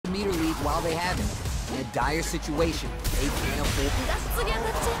while they have it. In a dire situation, they can't afford. がっつり当た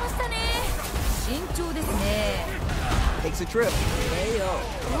っちゃいましたね。慎重ですね。Takes a trip. Ayo.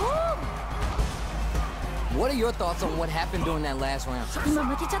 お What are your thoughts on what happened during that last round? ー今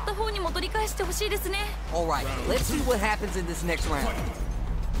負けちゃった方にも取り返してほしいですね。 All right, let's see what happens in this next round.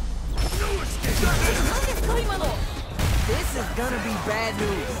 何ですか今の。 This is gonna be bad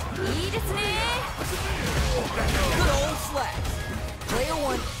news. いいですね。 Good old slaps. Player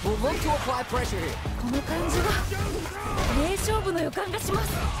one will look to apply pressure here. この感じは名勝負の予感がしま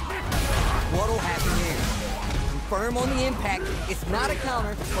す。 What'll happen here? Confirm on the impact. It's not a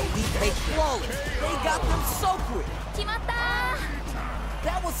counter, but we take flawless. They got them so quick. 決まったー。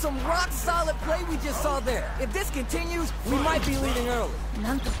 That was some rock solid play we just saw there. If this continues, we might be leading early.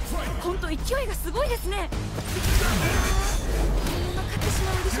 なんと本当勢いがすごいですね。このまま勝ってし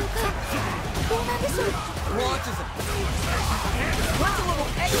まうんでしょうか。どうなんでしょう。 Launches him. Puts a little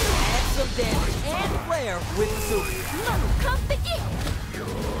extra, adds some damage and flair with the super. 今の完璧。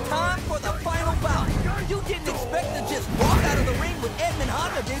 Time for the final bout. You didn't expect to just walk out of the ring with Edmund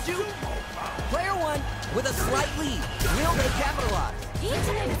Honda, did you? Player one with a slight lead. Will they capitalize? いいん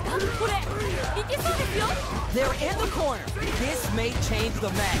じゃないですか。これいけそうですよ。 They're in the corner. This may change the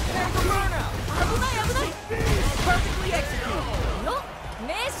match. There's a burnout. 危ない危ない。 Perfectly executed. よ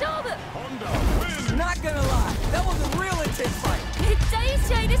名勝負。 Not gonna lie, that was a real intense fight. めっちゃいい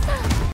試合でした。